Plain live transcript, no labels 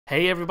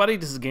Hey everybody,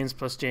 this is Games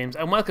Plus James,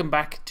 and welcome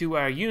back to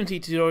our Unity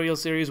tutorial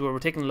series where we're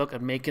taking a look at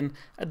making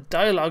a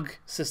dialogue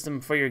system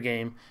for your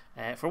game.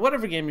 For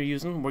whatever game you're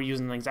using, we're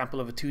using an example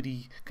of a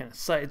 2D kind of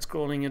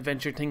side-scrolling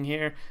adventure thing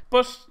here,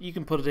 but you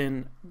can put it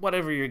in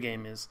whatever your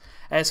game is.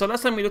 So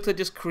last time we looked at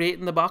just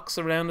creating the box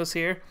around us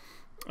here,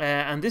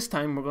 and this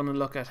time we're going to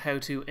look at how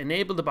to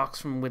enable the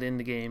box from within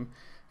the game.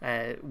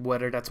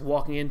 Whether that's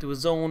walking into a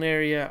zone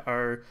area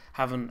or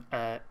having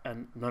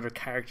another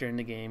character in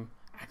the game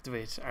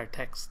activate our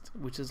text,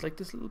 which is like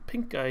this little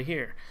pink guy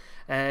here.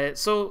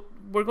 So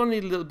we're going to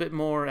need a little bit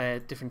more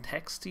different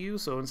text to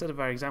use. So instead of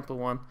our example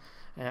one,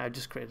 I've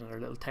just created another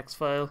little text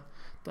file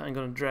that I'm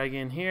going to drag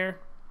in here.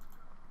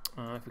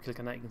 If we click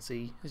on that, you can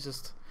see it's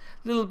just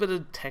a little bit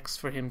of text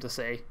for him to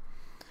say.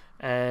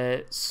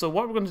 So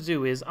what we're going to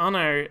do is on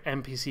our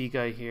NPC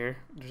guy here,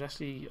 there's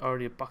actually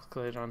already a box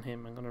collider on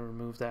him. I'm going to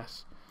remove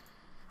that.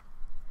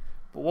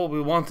 But what we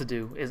want to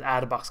do is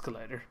add a box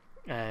collider.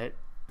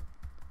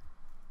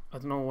 I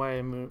don't know why I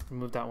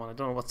removed that one. I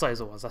don't know what size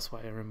it was. That's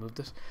why I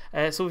removed it.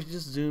 So we can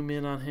just zoom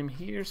in on him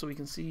here so we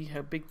can see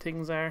how big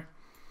things are.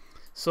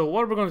 So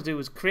what we're going to do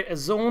is create a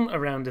zone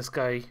around this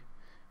guy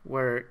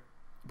where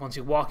once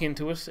you walk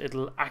into it,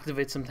 it'll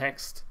activate some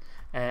text.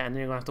 And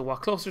then you're going to have to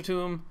walk closer to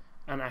him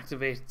and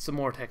activate some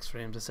more text for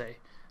him to say.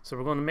 So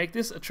we're going to make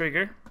this a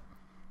trigger.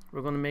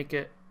 We're going to make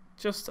it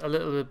just a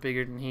little bit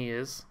bigger than he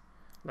is,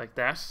 like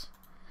that.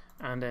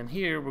 And then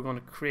here we're going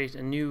to create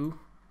a new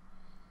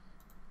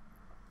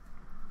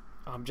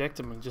object.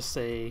 I'm going to just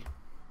say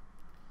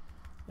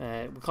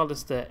we call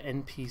this the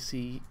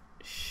NPC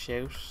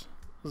shout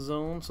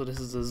zone. So this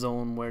is a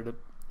zone where the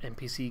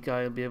NPC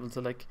guy will be able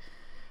to like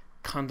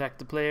contact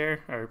the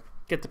player or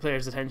get the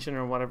player's attention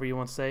or whatever you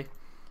want to say.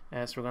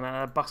 So we're going to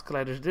add a box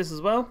collider to this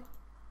as well,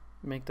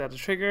 make that a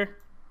trigger.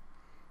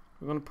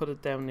 We're going to put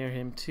it down near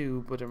him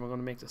too, but then we're going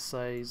to make the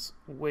size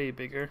way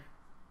bigger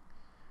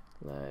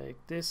like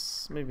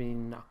this, maybe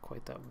not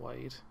quite that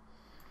wide.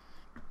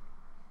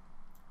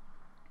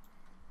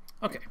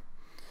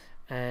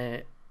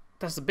 Okay,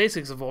 that's the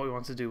basics of what we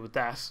want to do with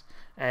that.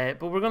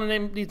 But we're going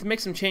to need to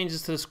make some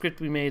changes to the script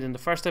we made in the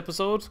first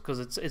episode because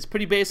it's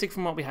pretty basic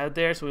from what we had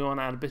there, so we want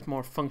to add a bit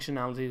more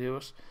functionality to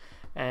it.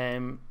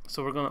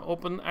 So we're going to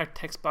open our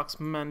text box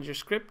manager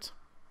script,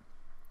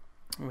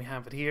 and we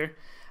have it here.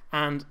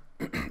 And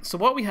so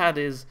what we had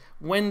is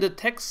when the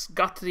text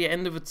got to the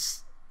end of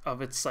its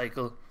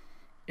cycle,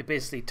 it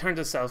basically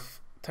turns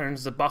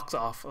the box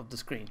off of the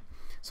screen.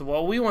 So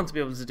what we want to be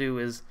able to do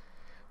is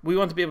we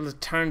want to be able to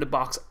turn the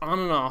box on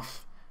and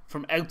off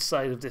from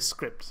outside of this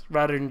script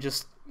rather than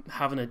just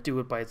having it do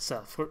it by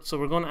itself. So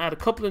we're going to add a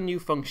couple of new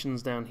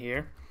functions down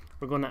here.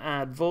 We're going to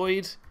add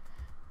void.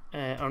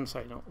 I'm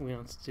sorry, no, we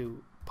want to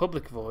do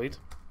public void.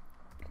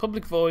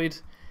 Public void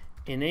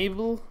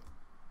enable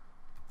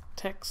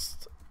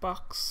text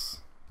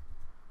box.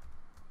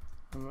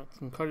 And write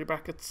some curly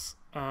brackets.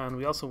 And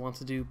we also want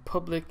to do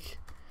public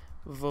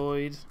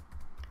void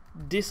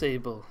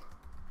disable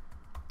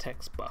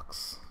text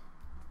box.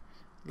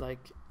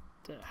 Like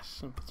that,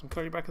 and put some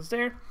curly brackets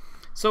there.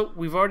 So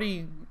we've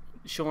already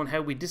shown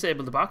how we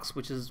disable the box,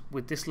 which is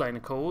with this line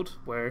of code,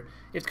 where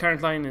if the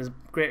current line is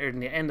greater than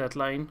the end of that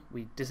line,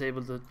 we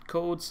disable the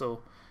code,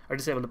 or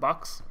disable the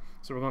box.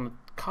 So we're going to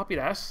copy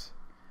that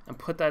and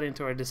put that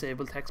into our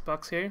disable text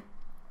box here.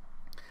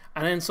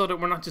 And then so that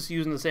we're not just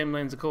using the same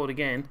lines of code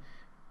again,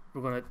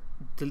 we're going to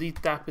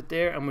delete that bit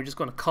there, and we're just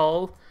going to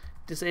call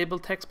disable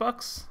text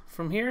box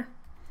from here.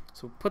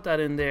 So put that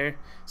in there.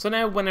 So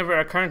now whenever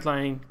our current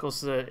line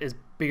is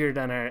bigger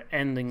than our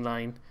ending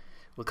line,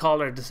 we'll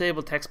call our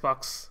disable text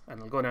box and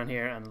it'll go down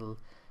here and it'll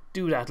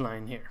do that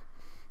line here.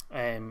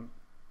 And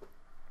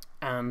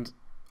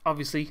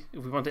obviously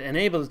if we want to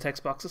enable the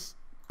text boxes,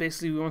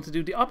 basically we want to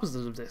do the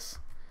opposite of this.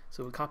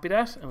 So we'll copy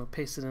that and we'll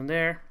paste it in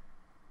there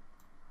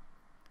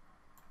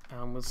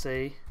and we'll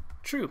say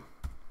true.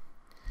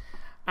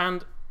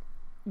 And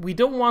we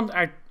don't want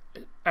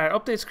our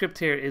update script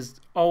here is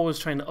always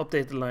trying to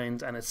update the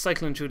lines, and it's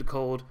cycling through the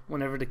code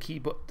whenever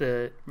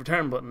the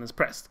return button is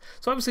pressed.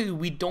 So obviously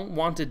we don't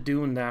want it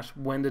doing that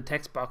when the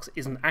text box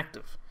isn't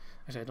active.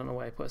 Actually, I don't know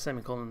why I put a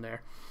semicolon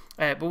there.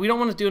 But we don't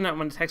want it doing that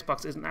when the text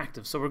box isn't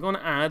active. So we're going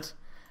to add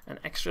an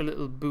extra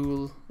little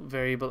bool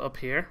variable up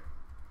here.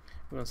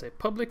 We're going to say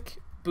public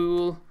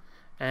bool,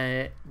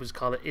 we'll just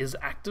call it is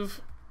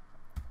active.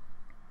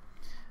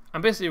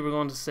 And basically we're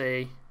going to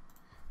say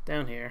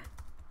down here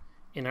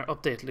in our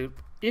update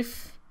loop,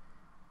 if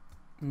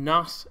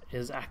not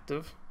is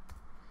active,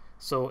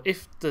 so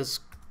if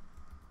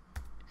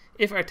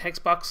our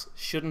text box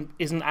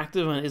isn't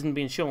active and isn't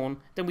being shown,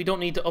 then we don't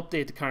need to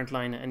update the current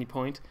line at any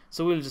point.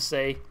 So we'll just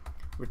say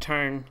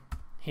return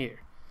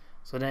here.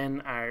 So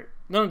then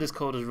none of this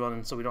code is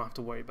running, so we don't have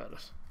to worry about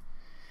it.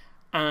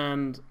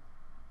 And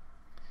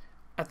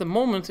at the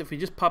moment, if we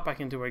just pop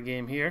back into our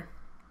game here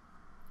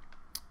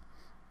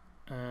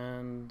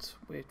and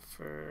wait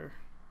for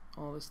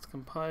all this to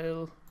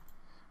compile,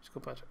 just go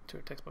back to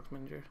our text box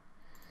manager.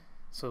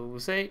 So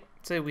we'll say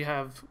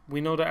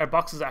we know that our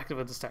box is active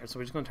at the start, so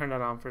we're just going to turn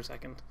that on for a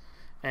second.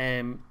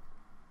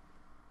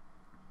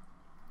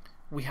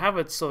 we have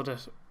it so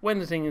that when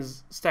the thing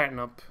is starting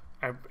up,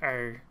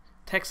 our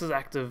text is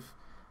active,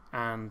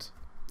 and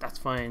that's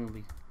fine.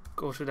 We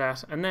go through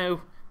that, and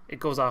now it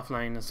goes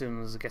offline as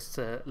soon as it gets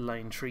to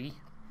line 3,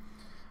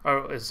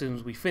 or as soon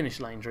as we finish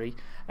line 3.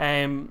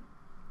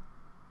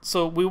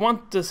 So we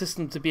want the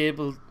system to be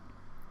able.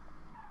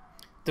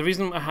 The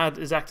reason I had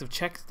is active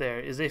checked there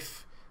is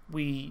if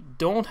we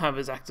don't have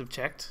is active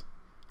checked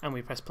and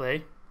we press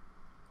play,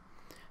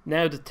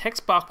 now the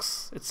text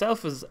box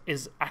itself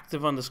is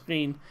active on the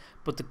screen,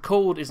 but the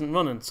code isn't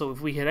running. So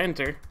if we hit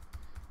enter,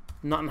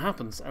 nothing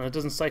happens and it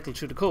doesn't cycle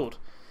through the code.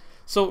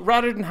 So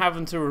rather than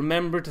having to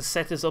remember to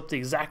set this up the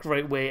exact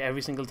right way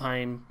every single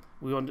time,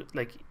 we want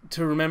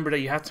to remember that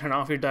you have to turn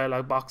off your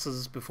dialog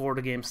boxes before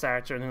the game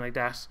starts or anything like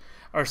that.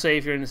 Or say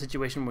if you're in a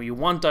situation where you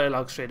want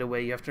dialogue straight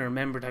away, you have to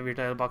remember to have your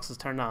dialog boxes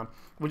turned on.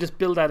 We'll just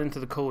build that into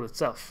the code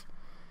itself.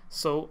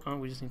 So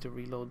we just need to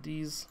reload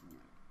these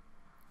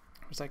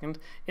for a second.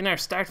 In our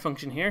start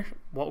function here,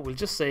 what we'll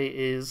just say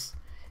is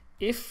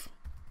if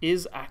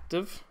is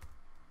active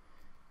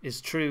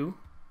is true,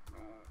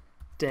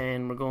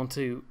 then we're going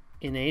to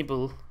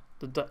enable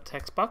the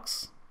text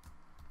box.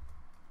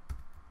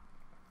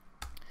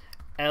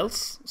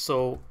 Else,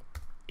 so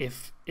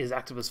if is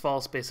active is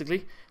false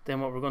basically,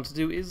 then what we're going to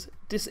do is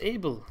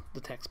disable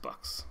the text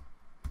box.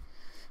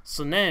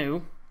 So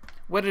now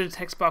whether the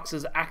text box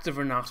is active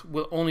or not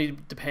will only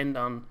depend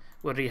on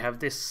whether you have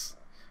this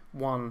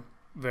one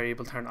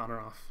variable turned on or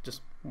off,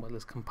 just while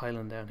it's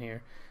compiling down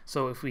here.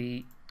 So if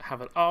we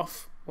have it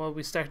off while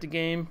we start the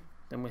game,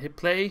 then we'll hit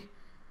play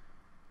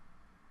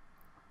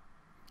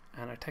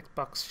and our text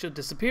box should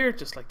disappear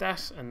just like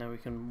that, and now we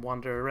can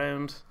wander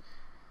around.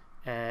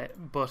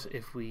 But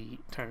if we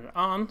turn it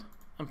on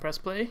and press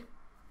play,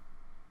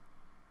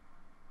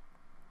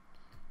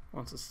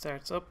 once it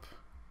starts up,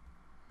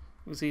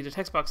 we see the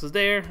text box is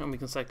there and we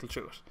can cycle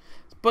through it.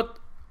 But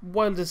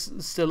while this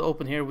is still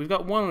open here, we've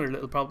got one other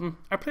little problem.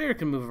 Our player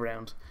can move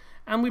around,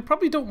 and we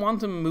probably don't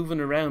want him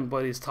moving around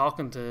while he's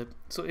talking to.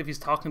 So if he's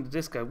talking to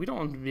this guy, we don't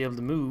want him to be able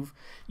to move.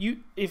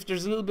 If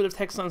there's a little bit of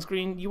text on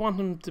screen, you want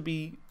him to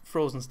be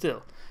frozen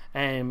still.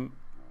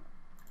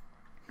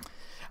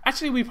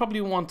 Actually, we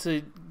probably want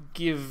to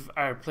give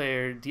our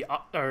player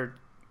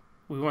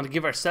we want to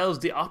give ourselves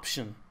the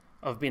option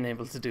of being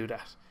able to do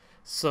that.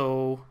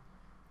 So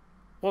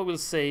what we'll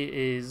say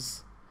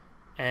is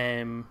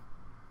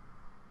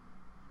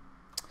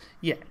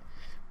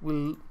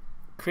we'll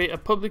create a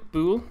public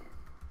bool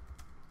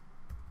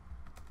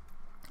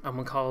and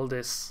we'll call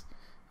this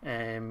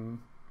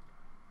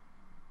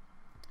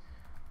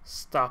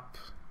stop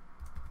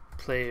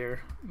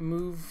player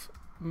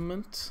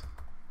movement.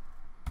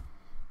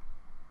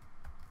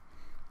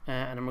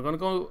 And then we're going to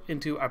go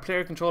into our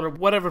player controller,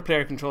 whatever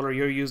player controller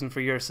you're using for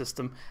your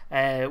system.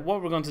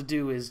 What we're going to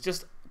do is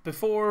just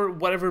before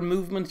whatever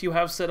movement you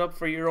have set up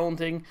for your own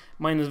thing,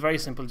 mine is very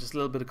simple, just a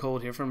little bit of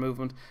code here for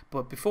movement.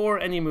 But before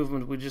any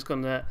movement, we're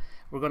going to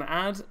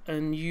add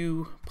a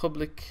new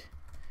public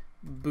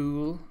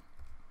bool.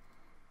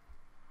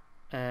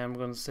 We're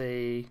going to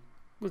say,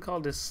 we'll call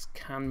this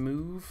can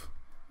move,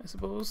 I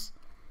suppose.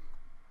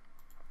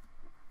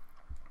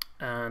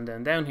 And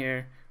then down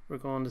here, we're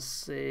going to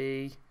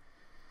say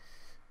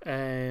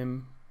if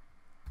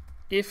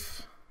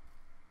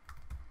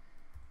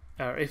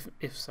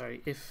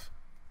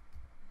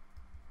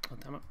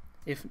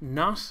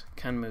not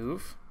can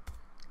move,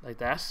 like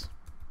that,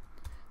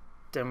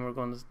 then we're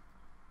going to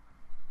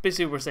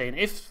basically we're saying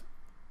if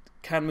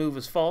can move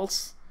is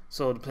false,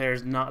 so the player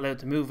is not allowed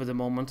to move at the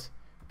moment,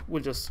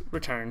 we'll just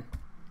return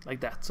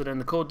like that. So then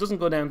the code doesn't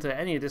go down to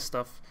any of this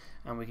stuff,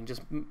 and we can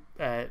just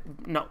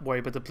not worry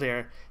about the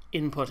player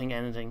inputting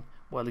anything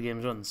while the game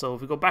is running. So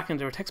if we go back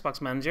into our text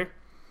box manager,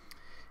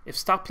 if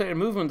stop player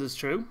movement is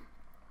true,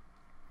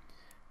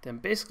 then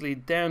basically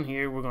down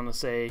here we're going to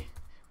say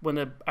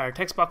when our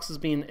text box is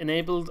being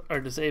enabled or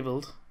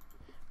disabled,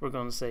 we're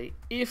going to say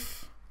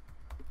if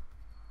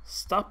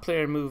stop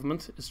player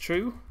movement is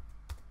true,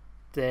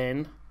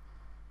 then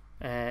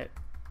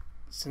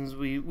since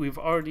we've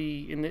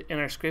already in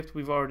our script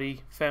we've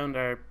already found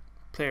our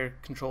player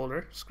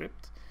controller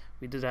script,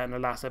 we did that in the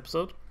last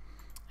episode,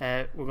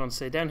 we're going to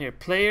say down here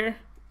player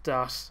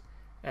dot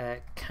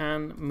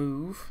can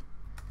move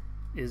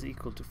is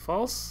equal to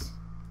false,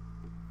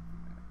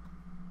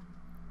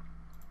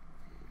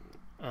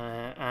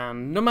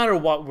 and no matter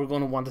what, we're going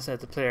to want to set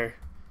the player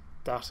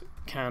dot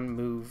can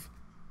move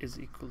is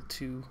equal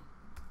to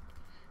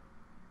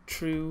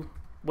true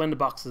when the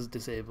box is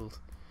disabled,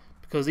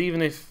 because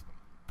even if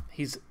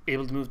he's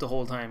able to move the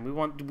whole time,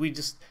 we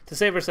just to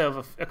save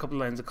ourselves a couple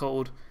of lines of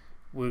code,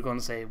 we're going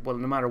to say, well,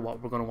 no matter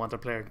what, we're going to want our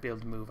player to be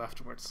able to move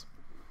afterwards.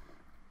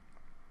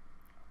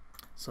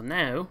 So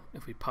now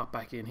if we pop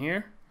back in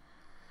here,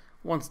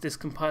 once this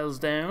compiles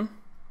down,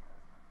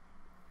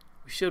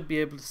 we should be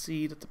able to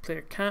see that the player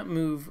can't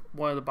move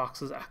while the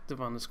box is active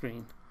on the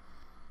screen.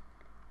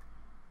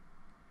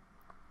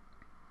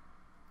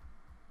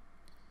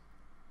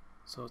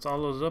 So it's all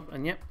loaded up,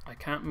 and yep, I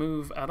can't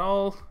move at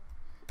all.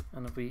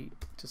 And if we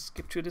just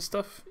skip through this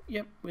stuff,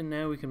 yep,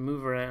 now we can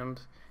move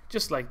around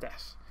just like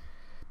that.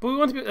 But we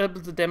want to be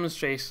able to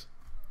demonstrate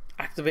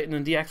activating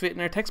and deactivating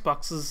our text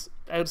boxes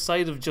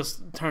outside of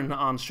just turning it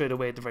on straight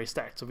away at the very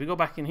start. So if we go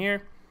back in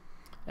here,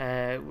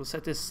 we'll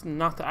set this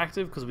not to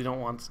active because we don't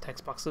want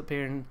text boxes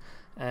appearing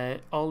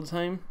all the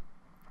time.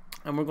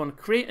 And we're going to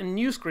create a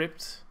new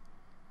script,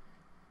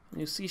 a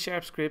new C#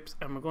 script,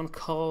 and we're going to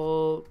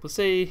call, we'll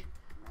say,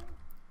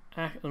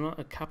 not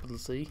a capital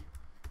C,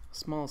 a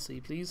small c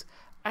please,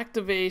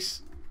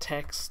 activate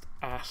text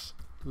at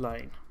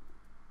line.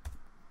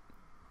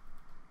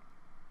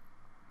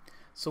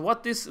 So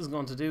what this is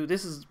going to do,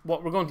 this is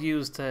what we're going to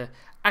use to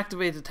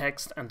activate the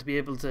text and to be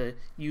able to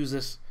use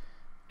it,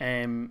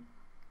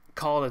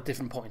 call at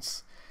different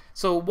points.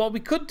 So what we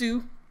could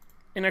do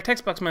in our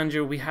text box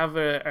manager, we have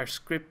our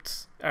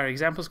script, our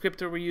example script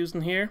that we're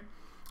using here,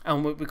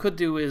 and what we could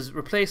do is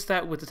replace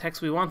that with the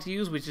text we want to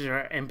use, which is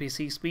our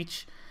NPC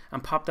speech,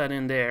 and pop that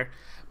in there.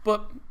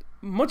 But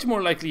much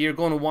more likely you're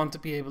going to want to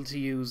be able to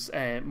use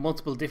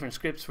multiple different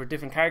scripts for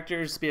different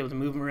characters, to be able to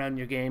move them around in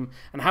your game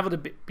and have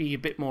it be a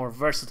bit more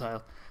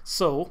versatile.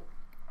 So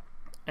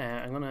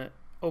I'm going to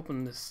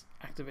open this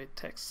activate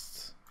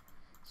text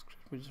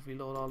script. We just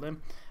reload all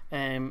them.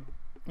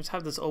 Let's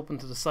have this open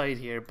to the side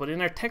here. But in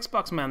our text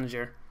box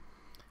manager,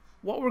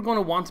 what we're going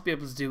to want to be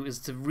able to do is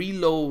to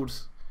reload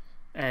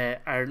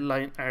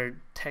our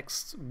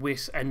text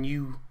with a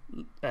new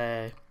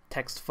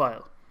text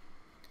file.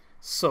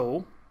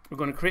 So we're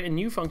going to create a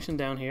new function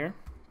down here.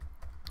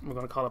 We're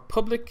going to call it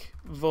public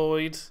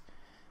void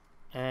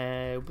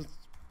with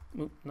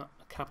not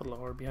a capital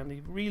R behind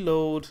the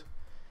reload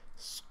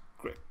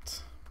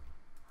script.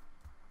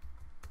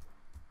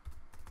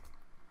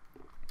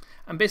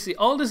 And basically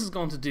all this is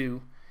going to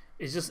do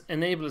is just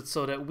enable it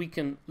so that we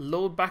can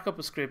load back up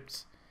a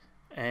script,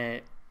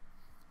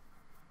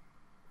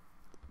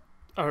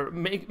 or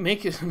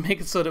make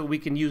it so that we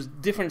can use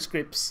different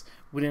scripts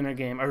within our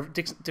game, or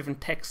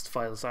different text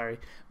files, sorry,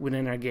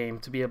 within our game,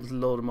 to be able to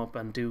load them up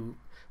and do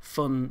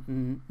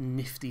fun,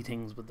 nifty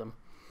things with them.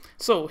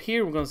 So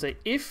here we're going to say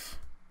if,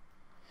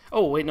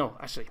 oh wait, no,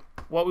 actually,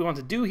 what we want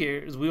to do here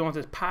is we want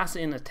to pass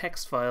in a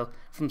text file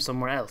from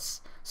somewhere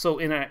else. So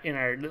in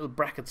our little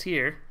brackets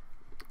here,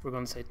 we're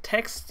going to say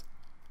text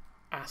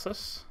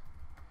asset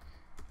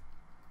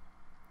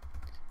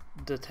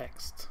the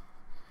text.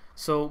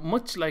 So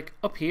much like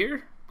up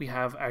here, we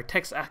have our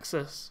text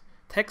asset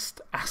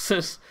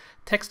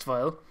text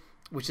file,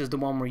 which is the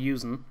one we're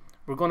using.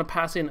 We're going to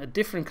pass in a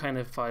different kind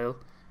of file,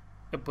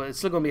 but it's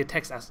still going to be a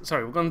text asset.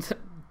 Sorry, we're going to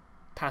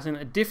pass in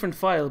a different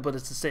file, but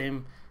it's the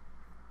same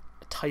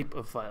type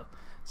of file.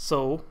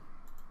 So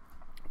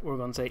we're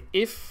going to say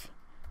if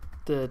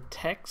the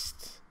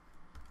text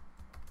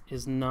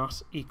is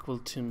not equal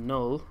to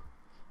null.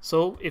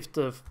 So if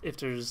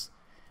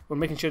we're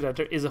making sure that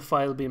there is a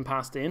file being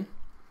passed in,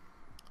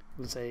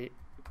 we'll say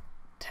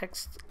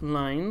text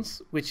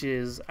lines, which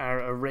is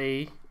our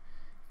array.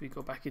 If we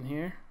go back in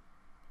here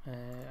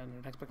and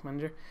our text box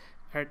manager,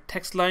 our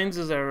text lines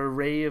is our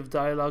array of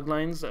dialogue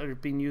lines that are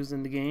being used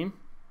in the game.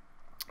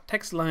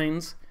 Text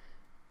lines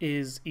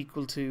is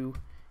equal to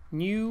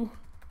new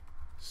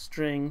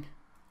string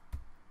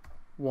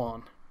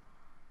 1.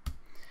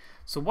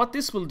 So what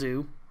this will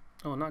do,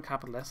 oh, not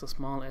capital S, a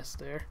small s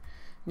there,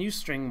 new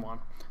string 1.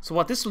 So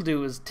what this will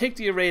do is take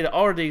the array that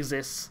already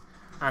exists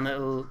and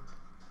it'll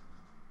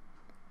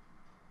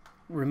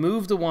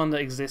remove the one that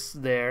exists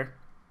there,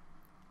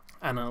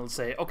 and I'll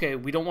say, okay,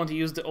 we don't want to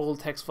use the old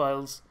text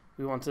files,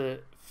 we want to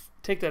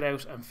take that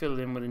out and fill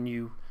it in with a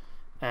new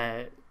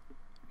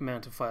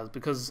amount of files.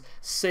 Because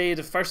say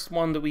the first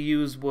one that we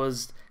used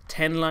was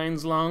 10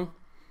 lines long,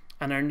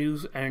 and our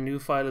new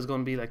file is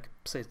going to be like,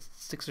 say,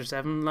 6 or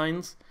 7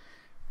 lines.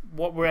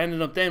 What we're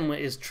ending up then with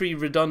is 3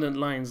 redundant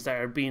lines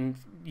that are being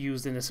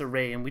used in this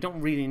array, and we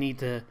don't really need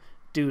to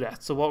do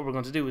that. So what we're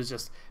going to do is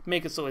just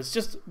make it so it's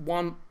just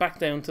one, back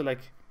down to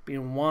like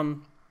being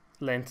one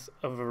length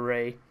of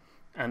array,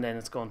 and then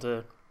it's going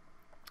to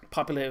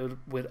populate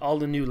with all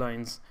the new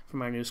lines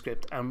from our new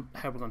script. And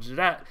how we're going to do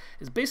that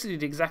is basically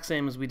the exact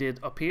same as we did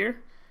up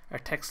here. Our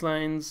text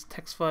lines,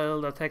 text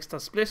file,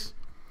 .text.split.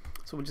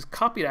 So we'll just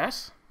copy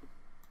that,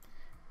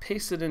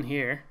 paste it in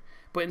here,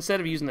 but instead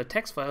of using the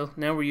text file,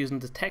 now we're using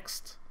the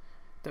text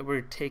that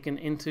we're taking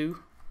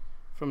into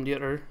from the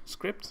other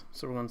script.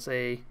 So we're going to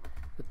say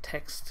the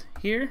text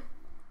here,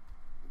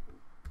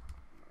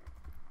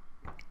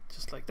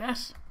 just like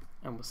that,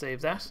 and we'll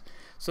save that.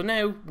 So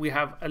now we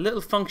have a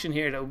little function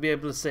here that will be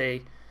able to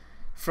say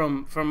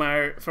from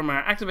our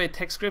activate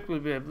text script, we'll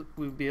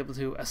be able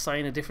to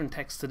assign a different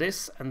text to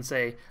this and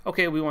say,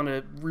 okay, we want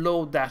to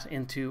load that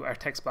into our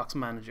text box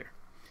manager,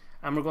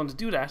 and we're going to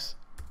do that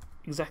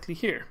exactly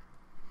here.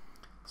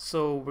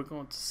 So we're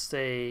going to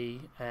say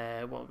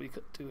what we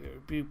could do here,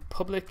 be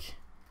public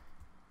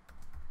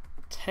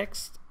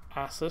text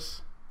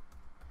asset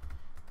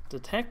the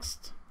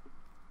text,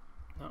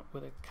 not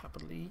with a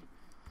capital E.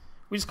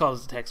 We just call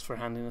it the text for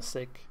handiness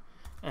sake.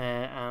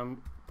 We'll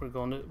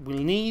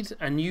need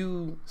a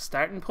new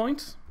starting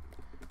point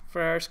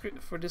for our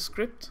script, for this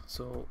script.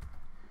 So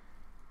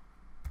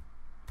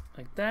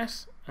like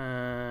that,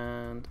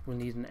 and we'll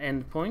need an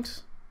end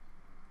point.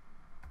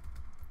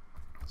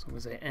 So we'll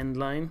say end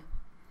line.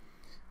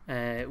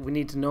 We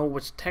need to know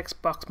which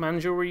text box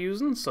manager we're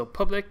using. So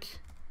public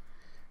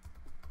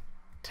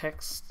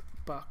text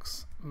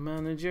box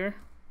manager.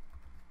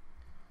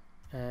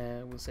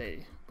 We'll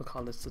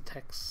call this the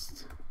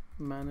text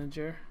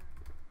manager.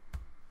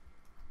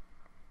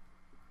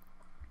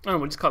 Oh,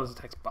 we'll just call it the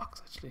text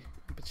box, actually,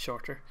 a bit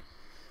shorter.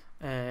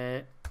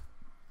 And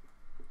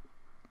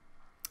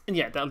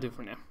yeah, that'll do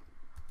for now.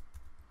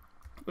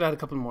 We'll add a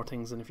couple more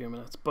things in a few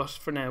minutes, but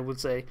for now we'll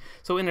say,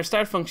 so in our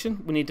start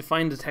function we need to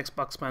find the text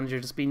box manager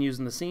that's being used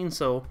in the scene.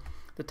 So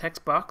the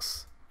text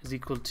box is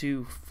equal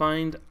to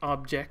find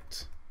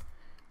object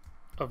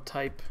of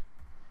type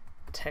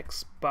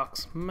text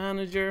box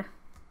manager,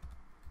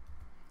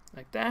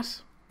 like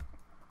that.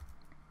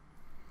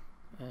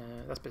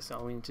 That's basically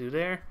all we need to do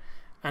there.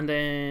 And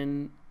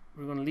then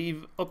we're going to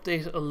leave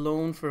update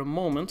alone for a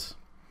moment,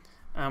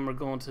 and we're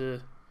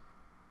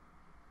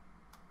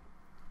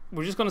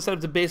just going to set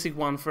up the basic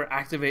one for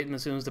activating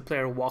as soon as the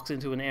player walks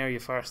into an area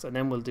first, and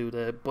then we'll do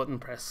the button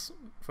press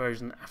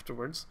version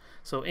afterwards.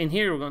 So in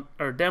here,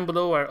 or down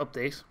below our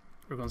update,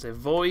 we're going to say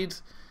void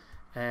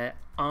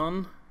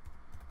on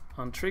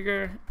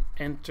trigger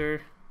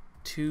enter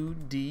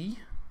 2D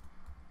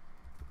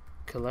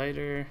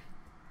collider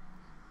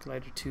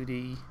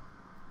 2D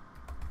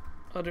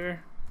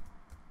other,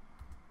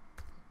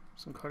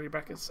 some curly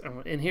brackets,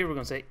 and in here we're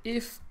going to say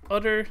if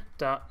other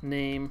dot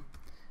name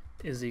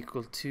is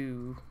equal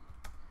to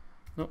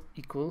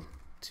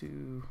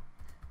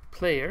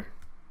player,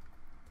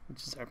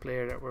 which is our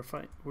player that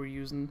we're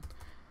using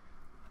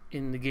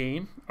in the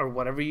game, or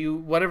whatever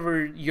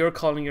you're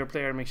calling your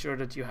player. Make sure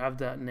that you have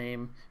that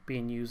name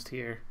being used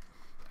here,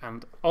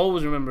 and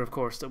always remember, of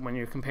course, that when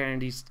you're comparing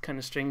these kind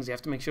of strings, you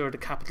have to make sure the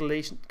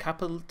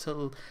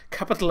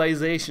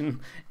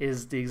capitalization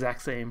is the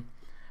exact same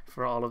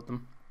for all of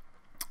them.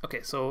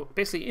 Okay, so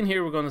basically in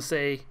here we're going to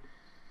say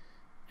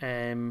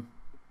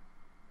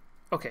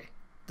okay,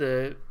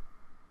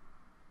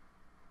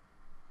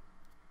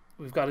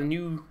 we've got a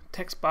new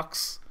text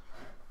box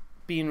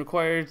being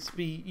required to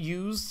be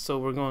used, so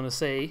we're going to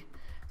say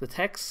the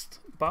text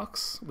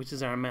box, which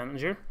is our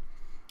manager.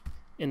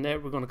 In there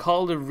we're going to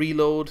call the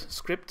reload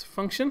script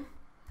function.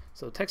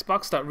 So text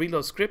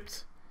box.reload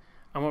script,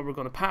 and what we're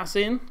going to pass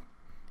in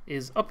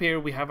is, up here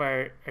we have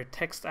our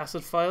text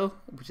asset file,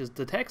 which is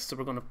the text, so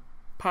we're going to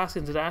pass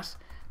into that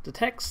the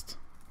text,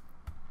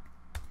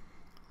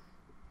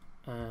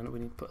 and we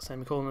need to put a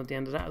semicolon at the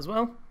end of that as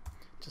well,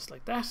 just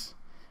like that.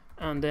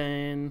 And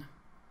then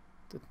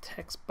the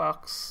text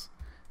box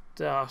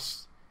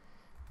dot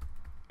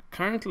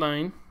current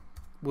line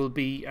will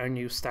be our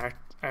new start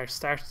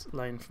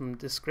line from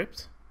this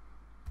script,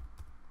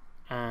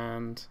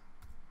 and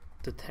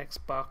the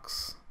text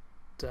box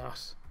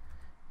dot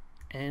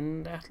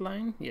end that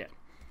line, yeah,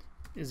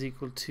 is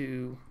equal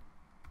to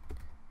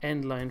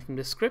end line from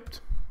this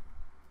script.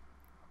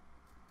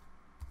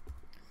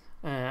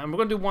 And we're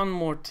going to do one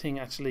more thing,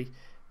 actually.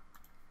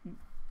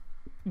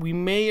 We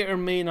may or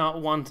may not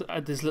want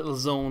this little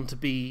zone to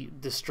be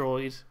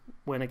destroyed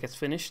when it gets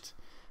finished,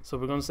 so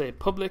we're going to say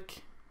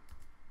public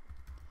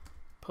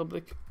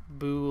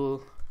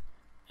bool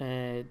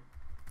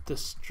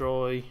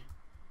destroy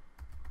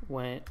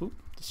when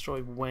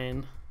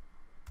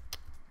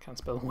can't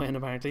spell when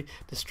apparently,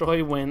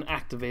 destroy when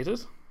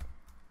activated.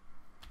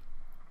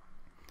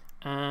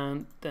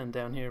 And then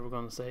down here we're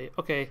going to say,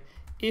 okay,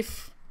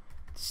 if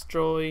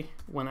destroy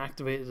when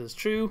activated is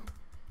true,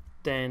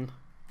 then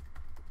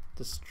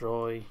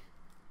destroy,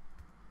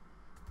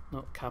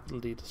 not capital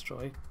D,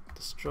 destroy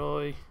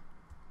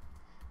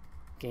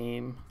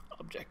game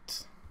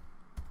object.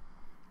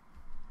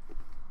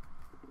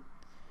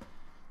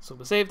 So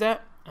we'll save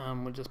that,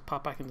 and we'll just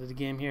pop back into the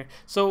game here.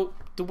 So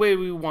the way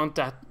we want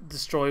that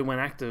destroy when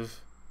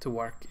active to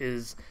work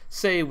is,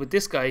 say with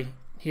this guy,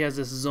 he has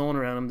this zone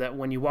around him that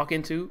when you walk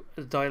into,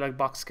 the dialog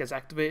box gets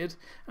activated,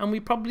 and we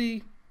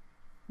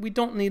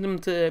don't need him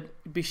to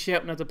be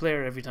shouting at the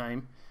player every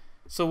time,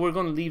 so we're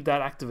going to leave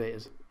that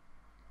activated,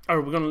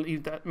 or we're going to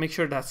leave that, make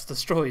sure that's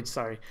destroyed,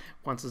 sorry,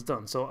 once it's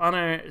done. So on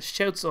our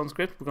shout zone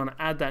script, we're going to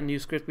add that new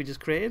script we just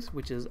created,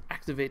 which is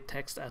activate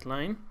text at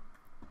line.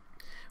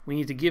 We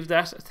need to give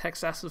that a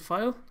text asset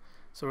file,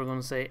 so we're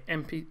going to say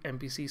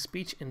MPC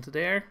speech into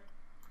there,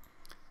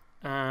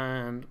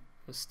 and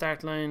the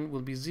start line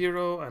will be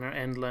 0 and our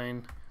end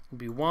line will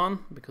be 1,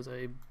 because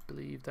I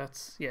believe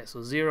that's, yeah,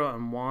 so 0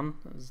 and 1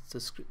 is the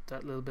script,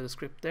 that little bit of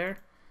script there.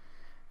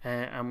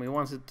 And we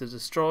want it to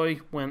destroy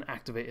when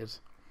activated.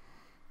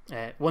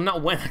 Well,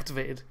 not when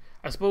activated,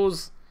 I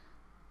suppose.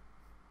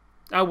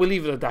 I will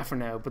leave it at that for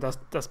now, but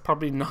that's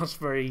probably not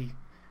very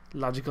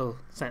logical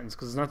sentence,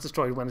 because it's not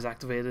destroyed when it's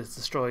activated, it's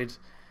destroyed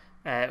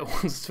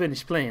once it's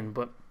finished playing.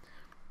 But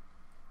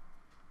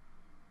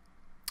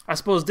I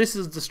suppose this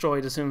is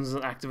destroyed as soon as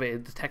it's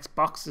activated. The text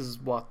box is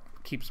what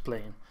keeps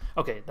playing.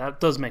 Okay, that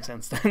does make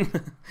sense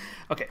then.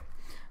 Okay,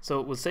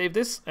 so we'll save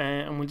this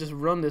and we'll just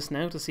run this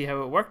now to see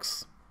how it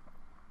works.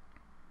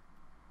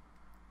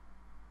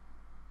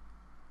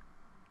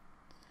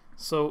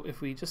 So if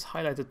we just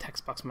highlight the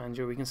text box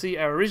manager, we can see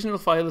our original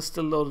file is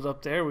still loaded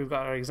up there. We've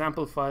got our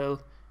example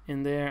file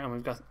in there, and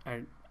we've got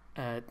our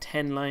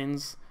 10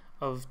 lines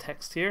of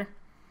text here.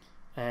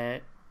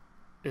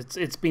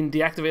 It's been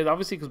deactivated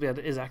obviously because we had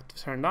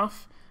isActive turned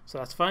off, so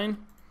that's fine.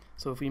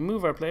 So if we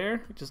move our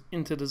player just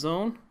into the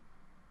zone,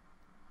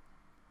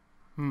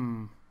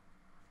 well,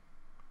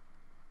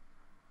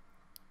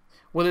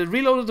 it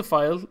reloaded the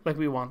file like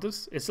we wanted.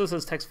 It still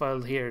says text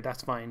file here,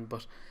 that's fine,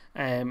 but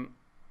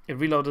it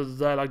reloaded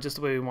the dialog just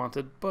the way we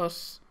wanted, but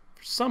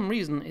for some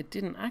reason it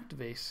didn't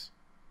activate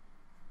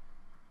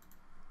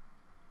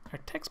our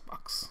text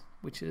box,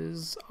 which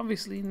is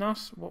obviously not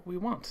what we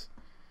want.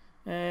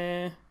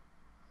 Because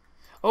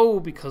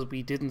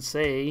we didn't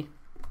say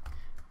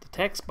the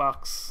text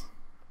box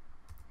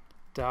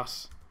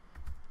dot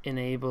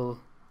enable.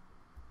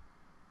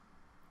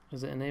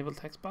 Is it enable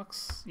text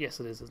box? Yes,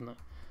 it is, isn't it?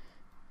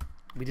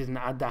 We didn't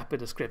add that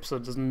bit of script, so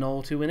it doesn't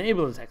know to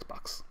enable the text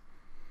box.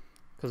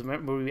 Because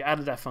remember, we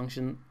added that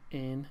function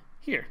in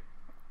here.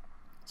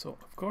 So,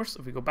 of course,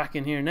 if we go back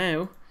in here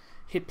now,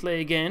 hit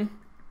play again,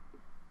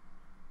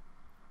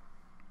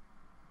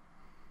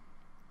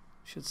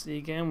 should see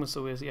again.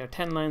 So we see our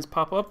 10 lines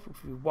pop up.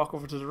 If we walk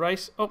over to the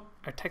right, oh,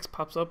 our text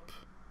pops up.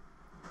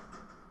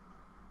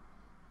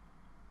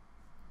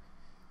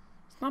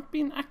 It's not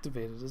being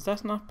activated. Is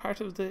that not part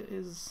of the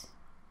is?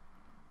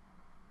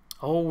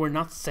 Oh, we're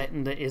not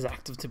setting the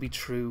isActive to be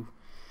true.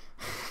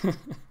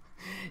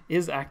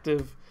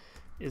 isActive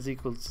is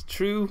equal to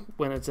true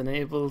when it's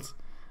enabled,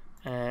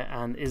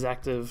 and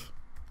isActive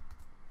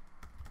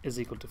is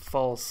equal to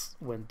false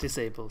when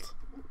disabled.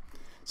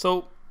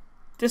 So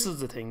this is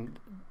the thing.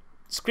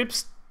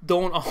 Scripts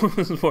don't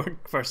always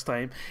work first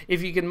time.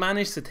 If you can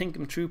manage to think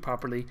them through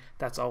properly,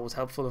 that's always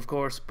helpful, of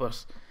course,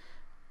 but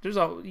there's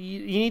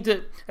you need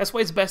to, that's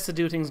why it's best to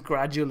do things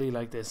gradually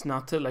like this,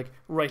 not to like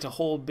write a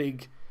whole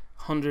big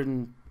 100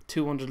 and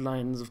 200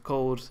 lines of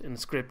code in a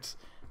script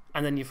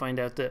and then you find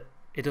out that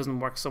it doesn't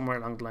work somewhere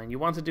along the line. You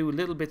want to do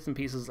little bits and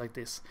pieces like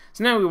this.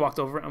 So now we walked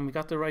over and we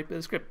got the right bit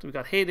of script. We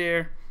got, hey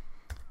there,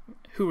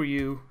 who are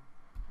you?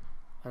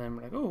 And then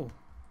we're like,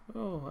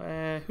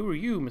 who are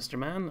you, Mr.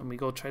 Man? And we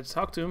go try to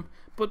talk to him,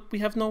 but we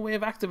have no way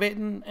of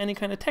activating any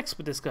kind of text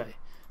with this guy.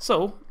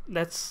 So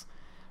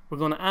we're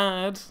going to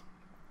add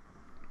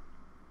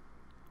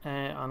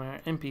on our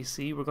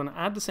NPC, we're going to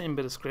add the same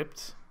bit of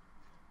script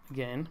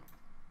again.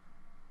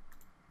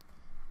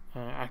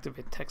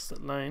 Activate text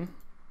at line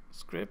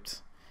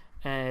script,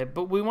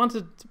 but we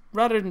wanted,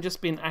 rather than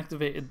just being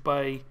activated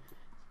by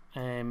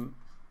our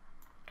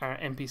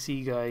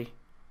NPC guy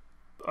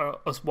or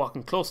us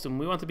walking close to him,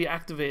 we want to be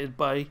activated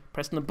by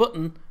pressing a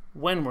button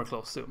when we're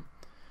close to him.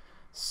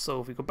 So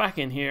if we go back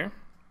in here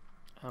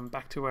and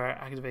back to our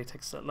activate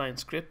text at line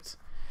script,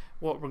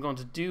 what we're going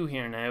to do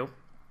here now,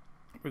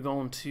 we're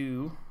going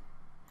to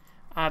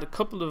add a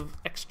couple of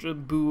extra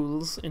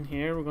bools in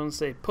here. We're going to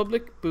say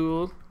public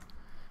bool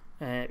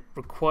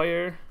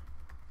require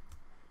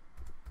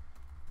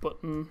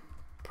button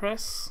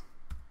press,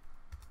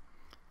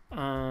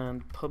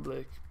 and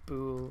public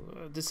bool,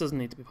 this doesn't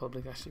need to be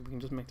public actually, we can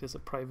just make this a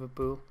private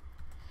bool.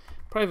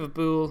 Private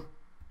bool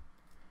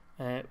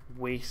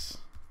wait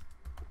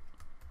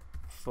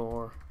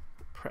for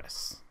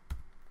press.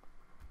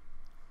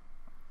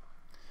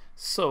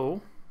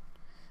 So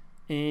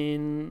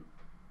in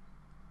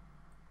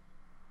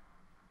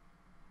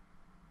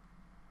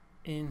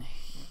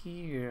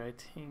here, I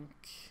think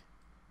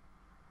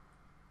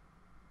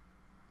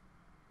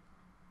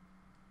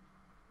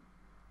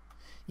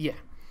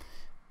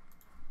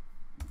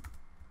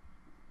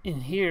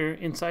in here,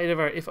 inside of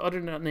our if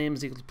other.name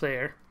is equal to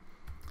player,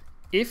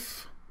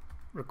 if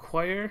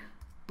require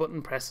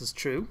button press is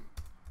true,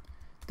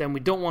 then we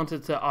don't want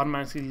it to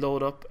automatically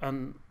load up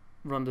and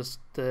run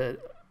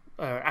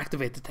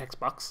activate the text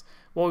box.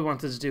 What we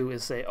wanted to do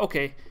is say,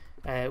 okay,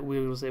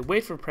 we will say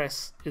wait for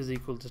press is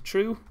equal to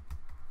true,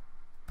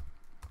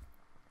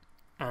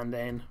 and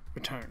then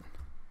return,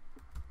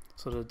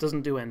 so that it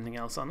doesn't do anything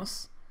else on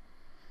us.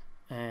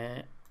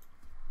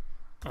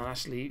 And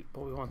actually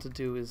what we want to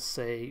do is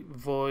say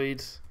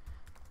void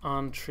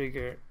on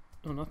trigger,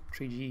 oh not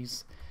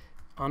 3Gs,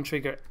 on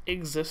trigger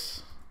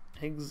exit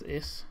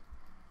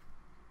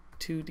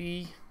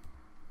 2D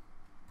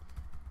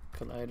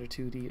collider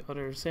 2D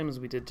other, same as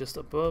we did just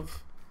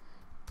above.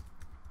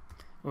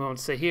 What we want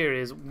to say here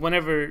is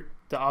whenever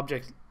the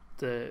object,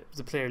 the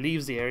player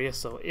leaves the area,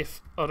 so if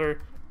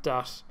other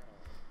dot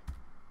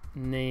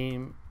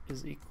name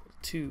is equal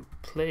to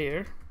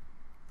player,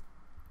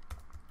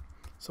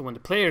 so when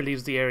the player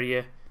leaves the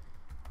area,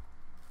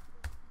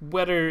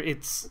 whether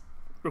it's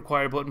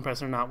require button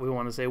press or not, we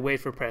want to say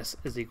wait for press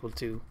is equal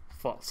to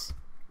false,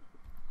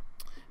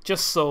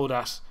 just so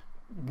that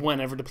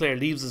whenever the player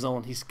leaves the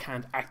zone, he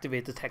can't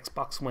activate the text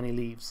box when he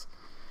leaves.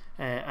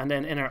 And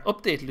then in our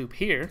update loop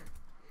here,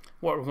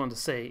 what we're going to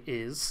say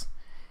is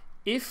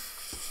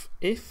if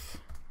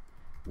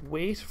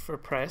wait for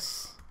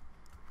press,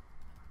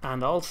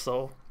 and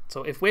also,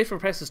 so if wait for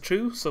press is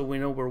true, so we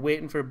know we're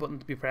waiting for a button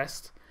to be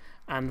pressed,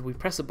 and we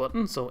press a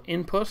button, so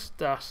input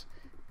dot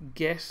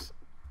get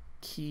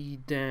key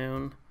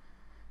down,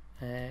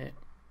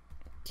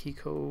 key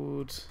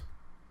code,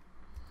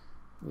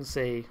 we'll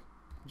say,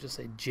 just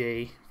say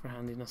J for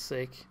handiness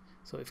sake.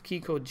 So if key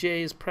code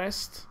J is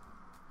pressed,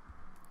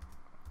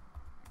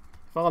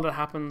 if all that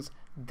happens,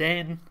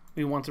 then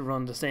we want to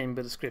run the same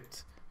bit of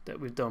script that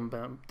we've done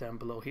down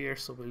below here.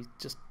 So we'll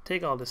just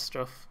take all this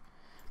stuff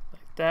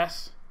like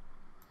that.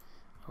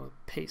 I'll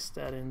paste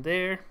that in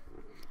there,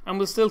 and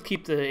we'll still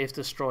keep the if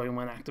destroy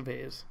when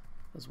activated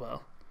as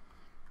well.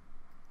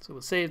 So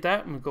we'll save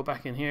that and we'll go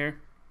back in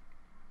here.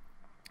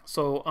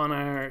 So on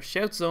our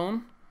shout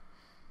zone,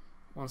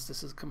 once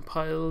this is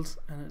compiled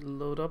and it'll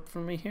load up for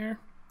me here,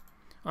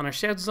 on our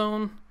shout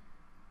zone,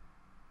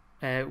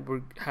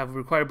 we have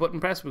required button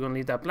press. We're going to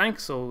leave that blank,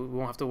 so we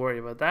won't have to worry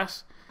about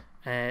that.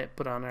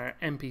 But on our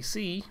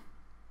NPC,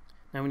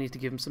 now we need to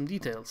give him some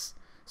details.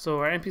 So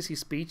our NPC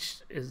speech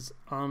is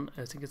on,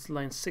 I think it's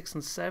line 6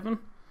 and 7.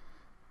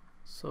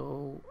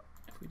 So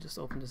if we just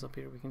open this up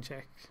here, we can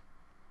check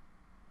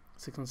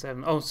 6 and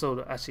 7. Oh,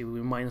 so actually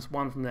we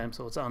 -1 from them,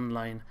 so it's on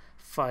line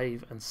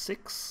 5 and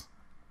 6.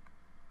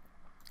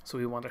 So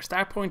we want our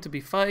start point to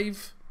be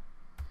 5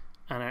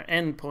 and our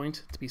end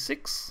point to be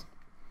 6.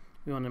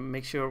 We want to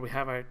make sure we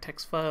have our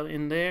text file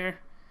in there,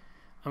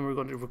 and we're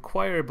going to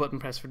require a button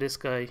press for this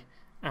guy,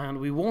 and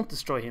we won't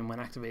destroy him when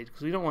activated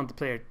because we don't want the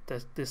player,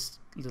 this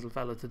little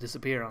fella, to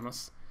disappear on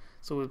us.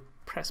 So we'll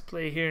press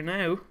play here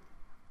now.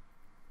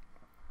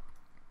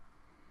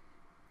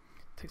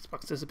 Text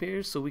box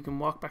disappears, so we can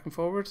walk back and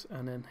forward,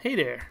 and then, hey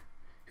there,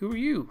 who are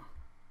you?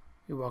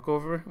 We walk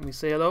over and we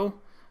say hello.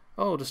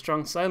 Oh, the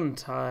strong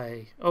silent.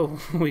 Hi.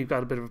 Oh, we've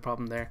got a bit of a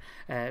problem there.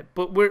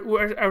 But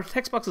our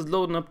text box is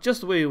loading up just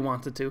the way we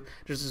want it to.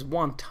 There's this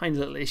one tiny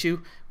little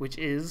issue, which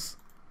is,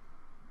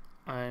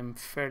 I'm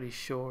fairly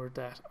sure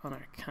that on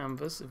our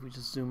canvas, if we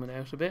just zoom it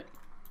out a bit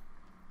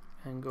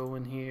and go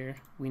in here,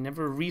 we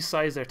never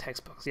resized our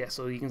text box. Yeah,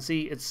 so you can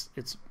see it's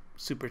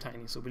super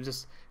tiny. So we'll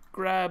just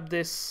grab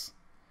this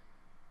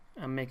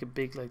and make it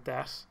big like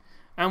that.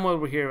 And while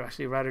we're here,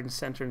 actually, rather than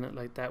centering it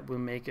like that, we'll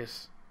make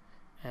it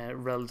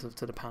relative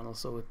to the panel,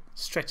 so it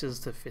stretches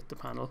to fit the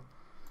panel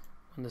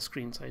when the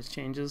screen size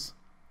changes.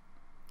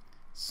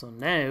 So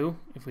now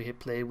if we hit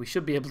play, we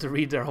should be able to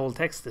read their whole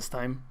text this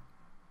time.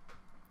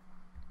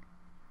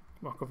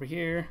 Walk over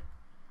here,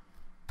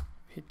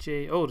 hit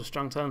J. Oh, the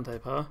strong silent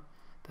type, huh?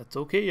 That's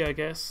okay, I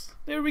guess.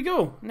 There we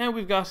go. Now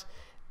we've got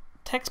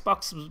text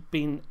boxes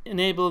being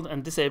enabled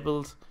and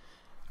disabled,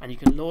 and you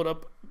can load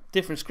up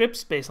different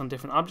scripts based on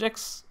different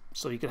objects.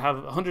 So you could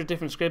have 100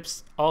 different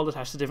scripts all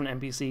attached to different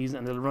NPCs,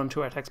 and they'll run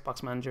through our text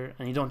box manager,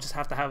 and you don't just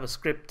have to have a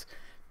script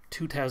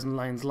 2,000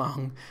 lines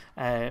long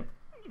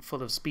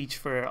full of speech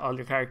for all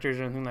your characters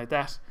or anything like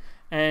that.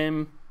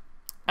 And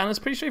it's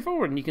pretty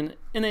straightforward, and you can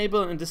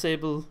enable and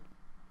disable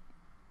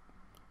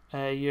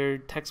your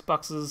text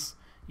boxes.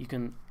 You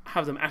can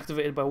have them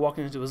activated by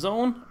walking into a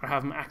zone, or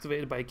have them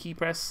activated by a key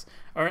press,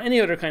 or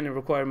any other kind of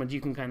requirement.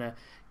 You can kind of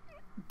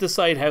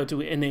decide how to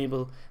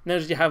enable. Now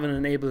that you have an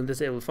enable and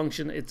disable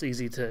function, it's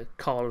easy to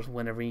call it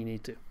whenever you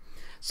need to.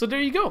 So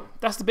there you go.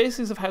 That's the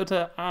basics of how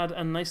to add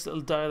a nice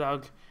little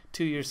dialogue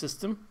to your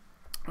system.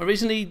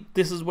 Originally,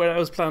 this is where I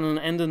was planning on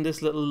ending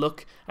this little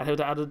look at how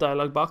to add a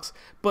dialogue box,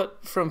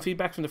 but from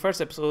feedback from the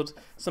first episode,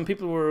 some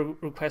people were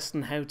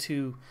requesting how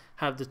to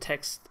have the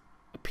text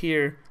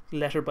appear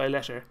letter by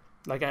letter,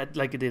 like it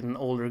did in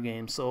older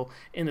games. So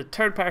in the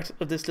third part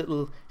of this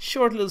little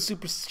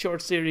super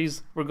short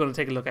series, we're going to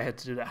take a look at how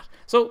to do that.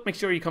 So make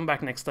sure you come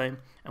back next time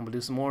and we'll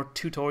do some more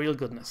tutorial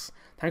goodness.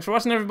 Thanks for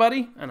watching,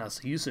 everybody, and I'll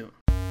see you soon.